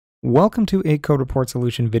Welcome to a code report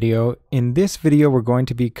solution video. In this video, we're going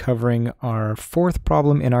to be covering our fourth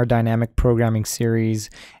problem in our dynamic programming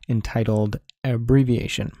series entitled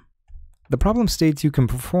Abbreviation. The problem states you can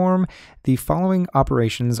perform the following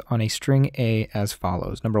operations on a string A as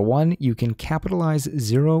follows. Number one, you can capitalize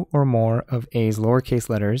 0 or more of A's lowercase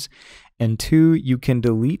letters, and 2, you can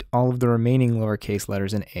delete all of the remaining lowercase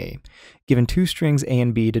letters in A. Given two strings A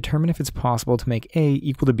and B, determine if it's possible to make A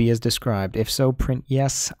equal to B as described. If so, print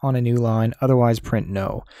yes on a new line, otherwise print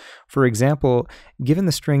no. For example, given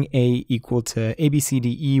the string A equal to A, B, C,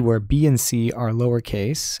 D, E, where B and C are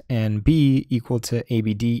lowercase, and B equal to A,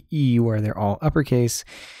 B, D, E, where they're all uppercase,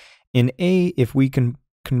 in A, if we can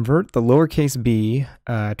convert the lowercase b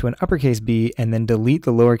to an uppercase B and then delete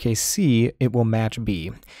the lowercase c, it will match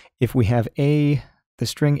B. If we have the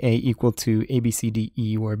string A equal to A, B, C, D,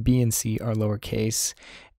 E, where B and C are lowercase,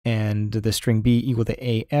 and the string B equal to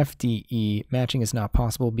A, F, D, E, matching is not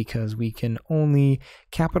possible because we can only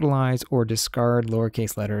capitalize or discard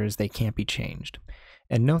lowercase letters. They can't be changed.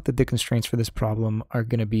 And note that the constraints for this problem are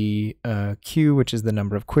going to be Q, which is the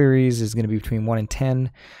number of queries, is going to be between 1 and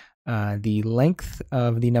 10. The length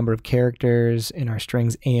of the number of characters in our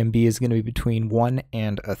strings A and B is going to be between 1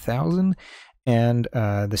 and 1,000. And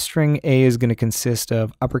the string A is going to consist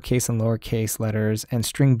of uppercase and lowercase letters, and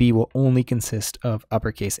string B will only consist of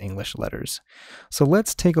uppercase English letters. So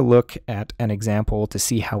let's take a look at an example to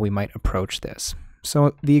see how we might approach this.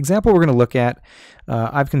 So the example we're going to look at,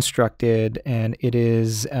 I've constructed, and it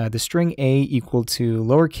is the string A equal to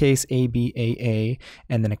lowercase a, b, a,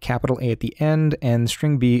 and then a capital A at the end, and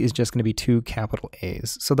string B is just going to be 2 capital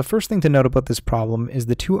A's. So the first thing to note about this problem is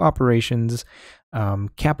the two operations,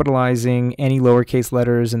 capitalizing any lowercase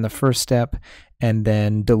letters in the first step, and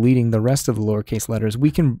then deleting the rest of the lowercase letters. We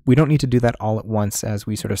don't need to do that all at once as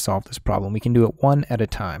we sort of solve this problem. We can do it one at a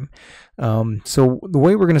time. So the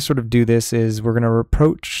way we're going to sort of do this is we're going to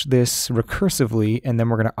approach this recursively, and then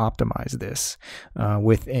we're going to optimize this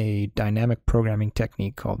with a dynamic programming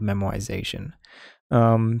technique called memoization.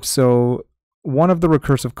 So one of the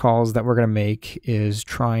recursive calls that we're going to make is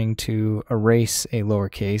trying to erase a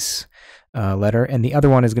lowercase letter, and the other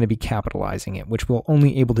one is going to be capitalizing it, which we'll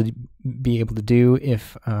only be able to do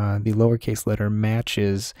if the lowercase letter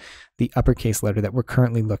matches the uppercase letter that we're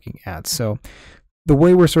currently looking at. So the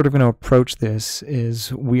way we're sort of going to approach this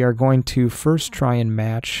is we are going to first try and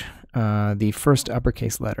match the first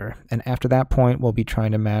uppercase letter, and after that point we'll be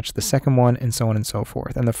trying to match the second one, and so on and so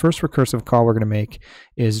forth. And the first recursive call we're going to make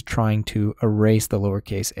is trying to erase the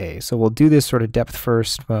lowercase a. So we'll do this sort of depth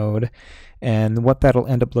first mode, and what that'll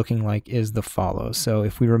end up looking like is the follows. So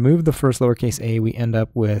if we remove the first lowercase a, we end up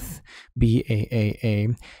with B, A,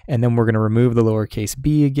 and then we're going to remove the lowercase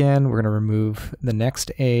b again. We're going to remove the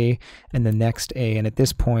next A and the next A, and at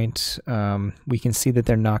this point we can see that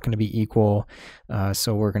they're not going to be equal,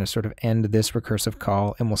 so we're going to sort of end this recursive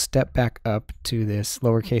call, and we'll step back up to this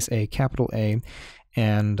lowercase a, capital A.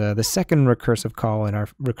 And the second recursive call in our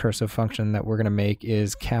recursive function that we're going to make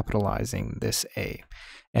is capitalizing this A.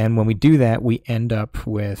 And when we do that, we end up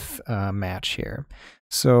with a match here.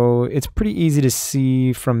 So it's pretty easy to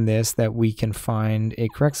see from this that we can find a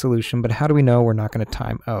correct solution, but how do we know we're not going to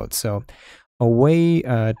time out? So a way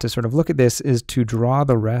to sort of look at this is to draw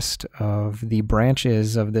the rest of the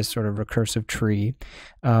branches of this sort of recursive tree,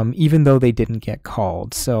 even though they didn't get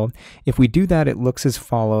called. So if we do that, it looks as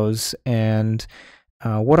follows, and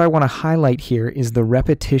what I want to highlight here is the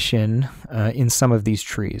repetition in some of these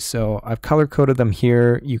trees. So I've color-coded them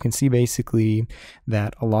here. You can see basically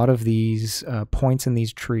that a lot of these points in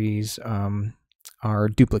these trees are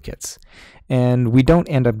duplicates. And we don't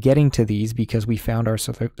end up getting to these because we found our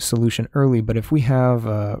solution early, but if we have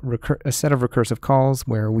a set of recursive calls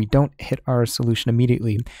where we don't hit our solution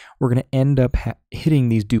immediately, we're going to end up hitting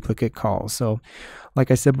these duplicate calls. So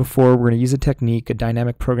like I said before, we're going to use a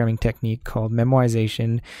dynamic programming technique called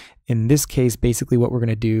memoization. In this case, basically what we're going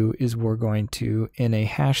to do is we're going to, in a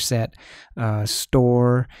hash set,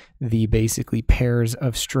 store the basically pairs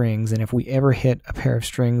of strings, and if we ever hit a pair of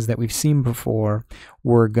strings that we've seen before,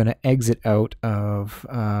 we're going to exit out of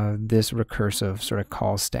this recursive sort of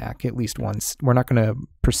call stack at least once. We're not going to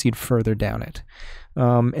proceed further down it.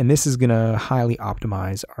 And this is going to highly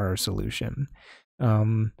optimize our solution.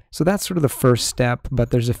 So that's sort of the first step,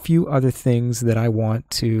 but there's a few other things that I want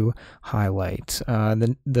to highlight.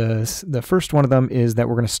 The first one of them is that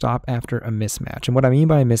we're going to stop after a mismatch. And what I mean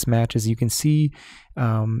by a mismatch is you can see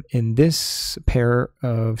in this pair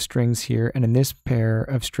of strings here and in this pair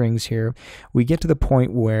of strings here, we get to the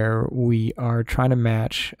point where we are trying to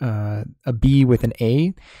match a B with an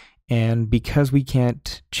A. And because we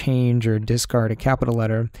can't change or discard a capital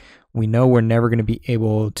letter, we know we're never going to be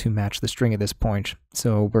able to match the string at this point,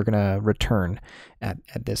 so we're going to return at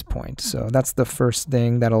this point. So that's the first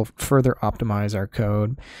thing that'll further optimize our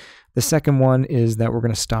code. The second one is that we're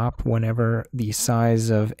going to stop whenever the size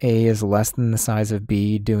of A is less than the size of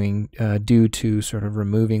B, due to sort of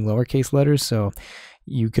removing lowercase letters. So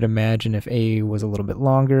you could imagine if A was a little bit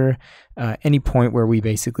longer, any point where we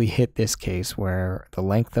basically hit this case where the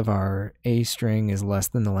length of our A string is less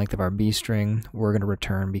than the length of our B string, we're going to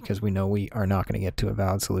return because we know we are not going to get to a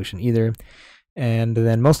valid solution either. And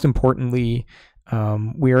then most importantly,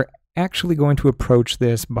 we are actually going to approach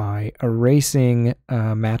this by erasing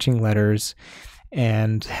matching letters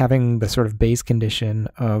and having the sort of base condition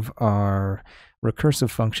of our recursive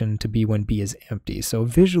function to be when B is empty. So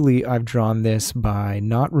visually, I've drawn this by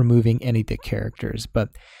not removing any of the characters, but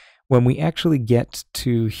when we actually get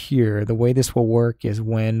to here, the way this will work is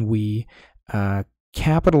when we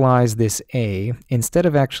capitalize this A, instead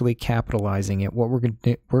of actually capitalizing it, what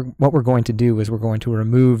we're going to do is we're going to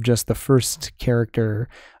remove just the first character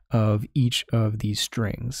of each of these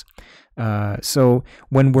strings. So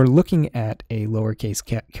when we're looking at a lowercase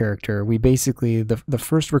character, we basically, the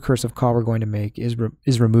first recursive call we're going to make is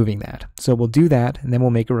removing that. So we'll do that, and then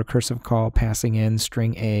we'll make a recursive call passing in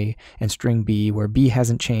string A and string B, where B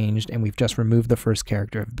hasn't changed, and we've just removed the first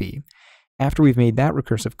character of B. After we've made that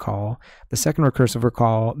recursive call, the second recursive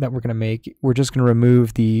call that we're going to make, we're just going to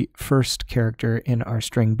remove the first character in our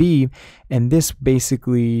string B, and this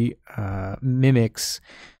basically mimics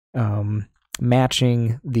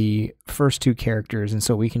matching the first two characters, and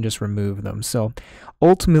so we can just remove them. So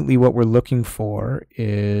ultimately what we're looking for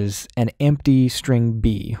is an empty string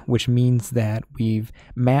B, which means that we've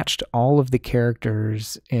matched all of the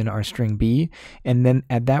characters in our string B, and then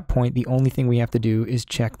at that point the only thing we have to do is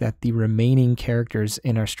check that the remaining characters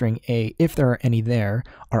in our string A, if there are any there,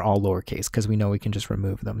 are all lowercase, because we know we can just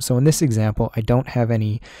remove them. So in this example, I don't have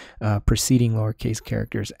any preceding lowercase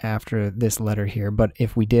characters after this letter here, but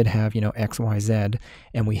if we did have, X, Y, Z,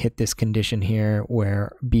 and we hit this condition here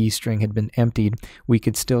where B string had been emptied, we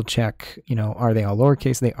could still check, are they all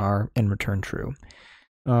lowercase? They are, and return true.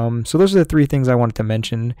 So those are the three things I wanted to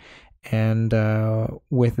mention, and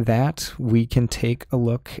with that, we can take a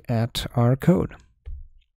look at our code.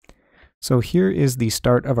 So here is the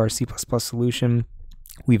start of our C++ solution.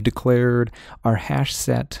 We've declared our hash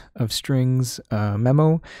set of strings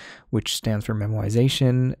memo, which stands for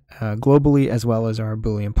memoization, globally, as well as our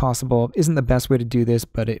Boolean possible. Isn't the best way to do this,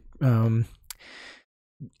 but it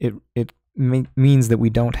means that we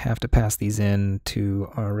don't have to pass these in to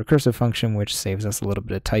our recursive function, which saves us a little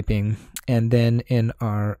bit of typing. And then in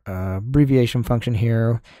our abbreviation function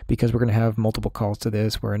here, because we're going to have multiple calls to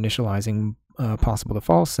this, we're initializing possible to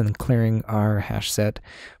false and clearing our hash set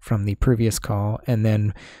from the previous call, and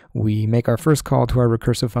then we make our first call to our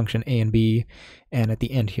recursive function A and B, and at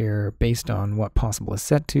the end here, based on what possible is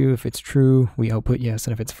set to, if it's true we output yes,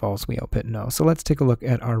 and if it's false we output no. So let's take a look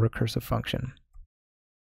at our recursive function.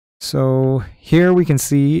 So here we can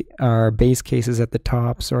see our base cases at the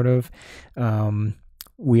top, sort of.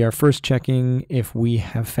 We are first checking if we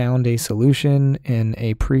have found a solution in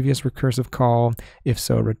a previous recursive call. If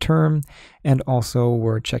so, return. And also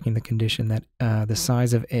we're checking the condition that the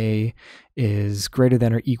size of A is greater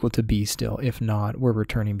than or equal to B still. If not, we're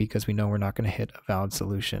returning because we know we're not going to hit a valid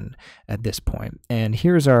solution at this point. And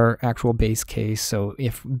here's our actual base case. So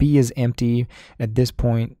if B is empty at this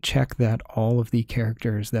point, check that all of the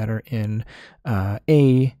characters that are in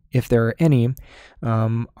A, if there are any,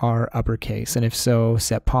 are uppercase. And if so,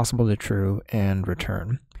 set possible to true and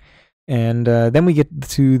return. And then we get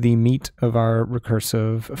to the meat of our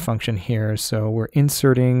recursive function here. So we're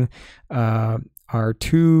inserting our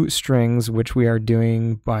two strings, which we are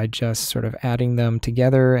doing by just sort of adding them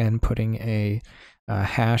together and putting a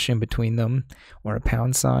hash in between them, or a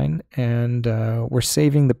pound sign. And we're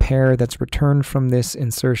saving the pair that's returned from this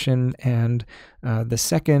insertion, and the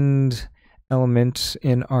second element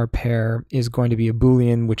in our pair is going to be a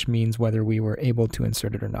Boolean, which means whether we were able to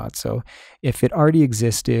insert it or not. So if it already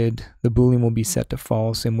existed, the Boolean will be set to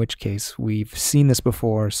false, in which case we've seen this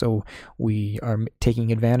before, so we are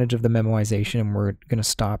taking advantage of the memoization, and we're going to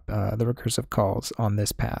stop the recursive calls on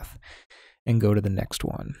this path and go to the next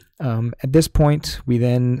one. At this point, we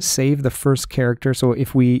then save the first character. So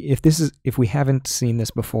if we haven't seen this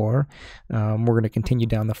before, we're going to continue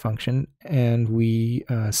down the function, and we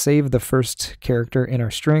save the first character in our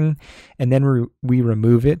string, and then we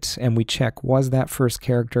remove it, and we check, was that first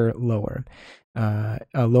character lower, a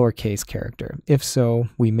lowercase character? If so,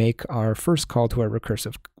 we make our first call to our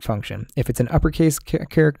recursive function. If it's an uppercase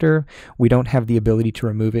character, we don't have the ability to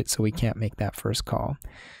remove it, so we can't make that first call.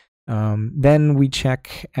 Then we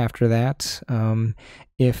check after that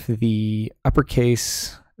if the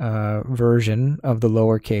uppercase version of the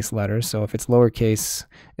lowercase letters, so if it's lowercase,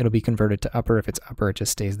 it'll be converted to upper. If it's upper, it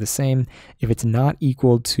just stays the same. If it's not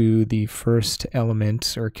equal to the first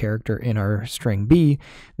element or character in our string B,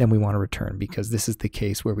 then we want to return, because this is the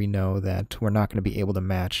case where we know that we're not going to be able to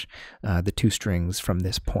match the two strings from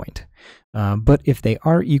this point. But if they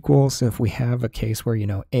are equal, so if we have a case where,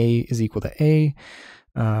 A is equal to A,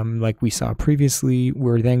 like we saw previously,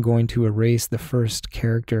 we're then going to erase the first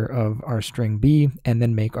character of our string B and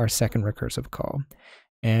then make our second recursive call.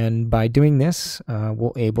 And by doing this,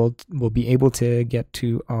 we'll be able to get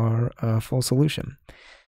to our full solution.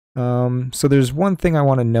 So there's one thing I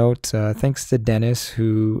want to note, thanks to Dennis,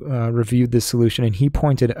 who reviewed this solution, and he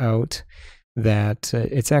pointed out that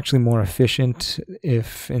it's actually more efficient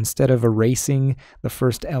if, instead of erasing the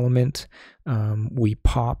first element, we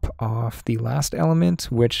pop off the last element,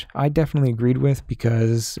 which I definitely agreed with,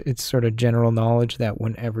 because it's sort of general knowledge that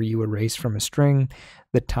whenever you erase from a string,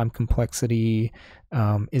 the time complexity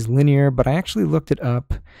is linear. But I actually looked it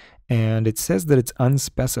up, and it says that it's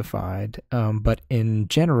unspecified, but in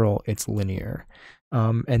general it's linear.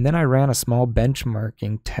 And then I ran a small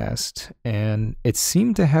benchmarking test, and it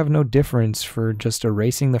seemed to have no difference for just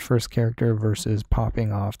erasing the first character versus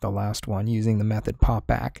popping off the last one using the method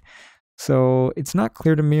popback. So it's not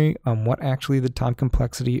clear to me what actually the time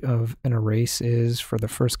complexity of an erase is for the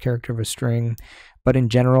first character of a string, but in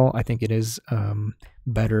general, I think it is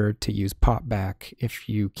better to use popback if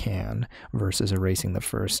you can versus erasing the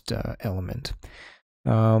first element.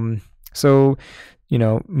 So,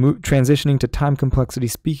 transitioning to time complexity,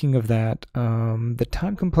 speaking of that, the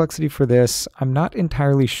time complexity for this, I'm not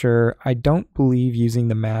entirely sure. I don't believe using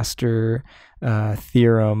the master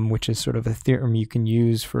theorem, which is sort of a theorem you can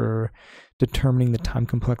use for determining the time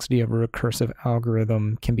complexity of a recursive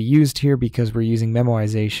algorithm, can be used here, because we're using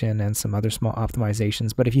memoization and some other small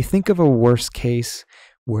optimizations. But if you think of a worst case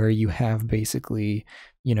where you have basically,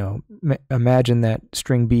 imagine that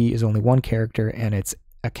string B is only one character and it's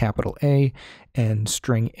a capital A, and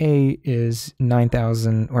string A is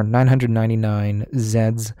 9,000 or 999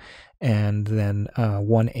 Zs, and then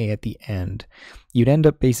one A at the end. You'd end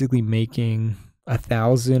up basically making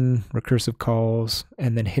 1,000 recursive calls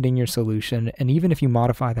and then hitting your solution. And even if you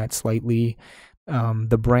modify that slightly,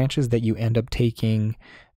 the branches that you end up taking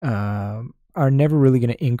are never really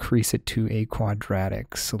going to increase it to a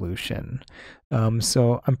quadratic solution.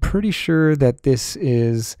 So I'm pretty sure that this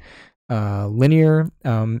is linear.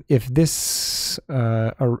 If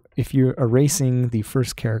you're erasing the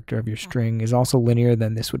first character of your string is also linear,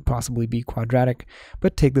 then this would possibly be quadratic,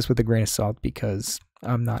 but take this with a grain of salt, because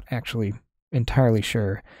I'm not actually entirely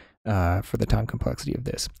sure for the time complexity of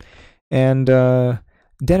this. And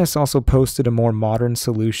Dennis also posted a more modern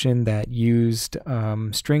solution that used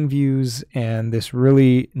string views and this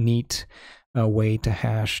really neat way to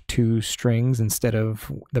hash two strings instead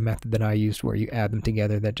of the method that I used, where you add them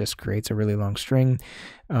together. That just creates a really long string.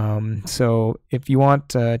 So if you want,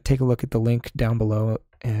 take a look at the link down below.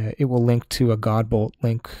 It will link to a Godbolt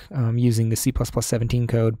link using the C++ 17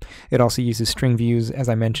 code. It also uses string views, as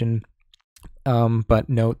I mentioned. But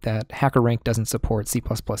note that HackerRank doesn't support C++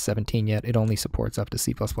 17 yet. It only supports up to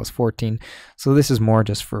C++ 14. So this is more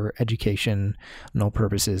just for educational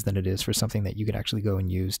purposes than it is for something that you could actually go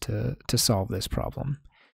and use to solve this problem.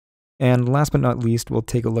 And last but not least, we'll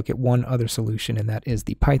take a look at one other solution, and that is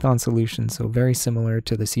the Python solution. So very similar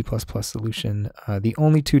to the C++ solution. The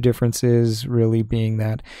only two differences really being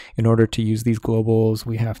that in order to use these globals,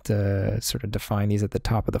 we have to sort of define these at the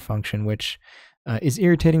top of the function, which is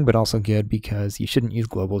irritating, but also good, because you shouldn't use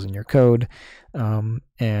globals in your code.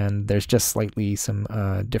 And there's just slightly some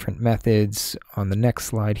different methods on the next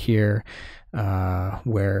slide here,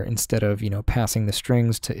 where instead of passing the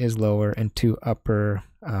strings to is lower and to upper,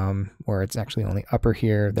 where it's actually only upper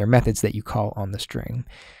here, they're methods that you call on the string.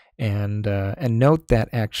 And note that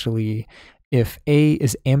actually, if A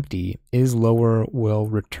is empty, is lower will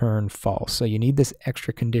return false. So you need this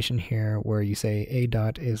extra condition here where you say A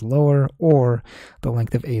dot is lower, or the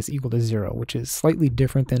length of A is equal to 0, which is slightly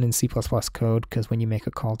different than in C++ code, because when you make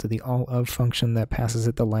a call to the all of function that passes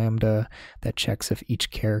it the lambda that checks if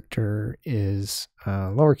each character is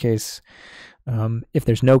lowercase, if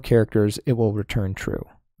there's no characters, it will return true,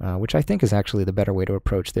 which I think is actually the better way to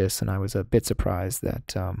approach this. And I was a bit surprised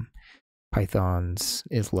that Python's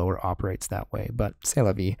is lower operates that way, but c'est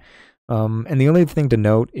la vie. And the only thing to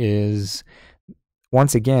note is,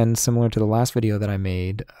 once again, similar to the last video that I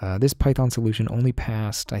made, this Python solution only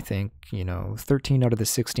passed, I think, 13 out of the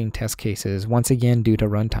 16 test cases, once again due to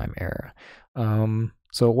runtime error.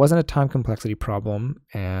 So it wasn't a time complexity problem,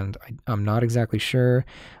 and I'm not exactly sure.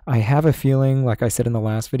 I have a feeling, like I said in the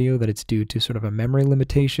last video, that it's due to sort of a memory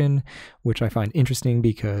limitation, which I find interesting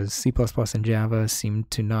because C++ and Java seem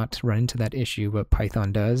to not run into that issue, but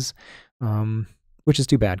Python does, which is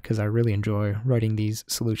too bad because I really enjoy writing these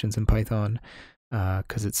solutions in Python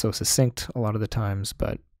because it's so succinct a lot of the times,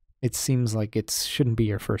 but it seems like it shouldn't be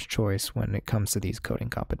your first choice when it comes to these coding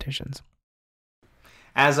competitions.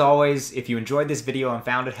 As always, if you enjoyed this video and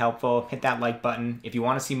found it helpful, hit that like button. If you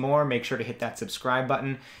want to see more, make sure to hit that subscribe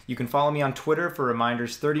button. You can follow me on Twitter for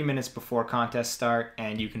reminders 30 minutes before contests start,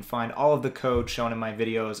 and you can find all of the code shown in my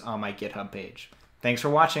videos on my GitHub page. Thanks for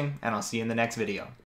watching, and I'll see you in the next video.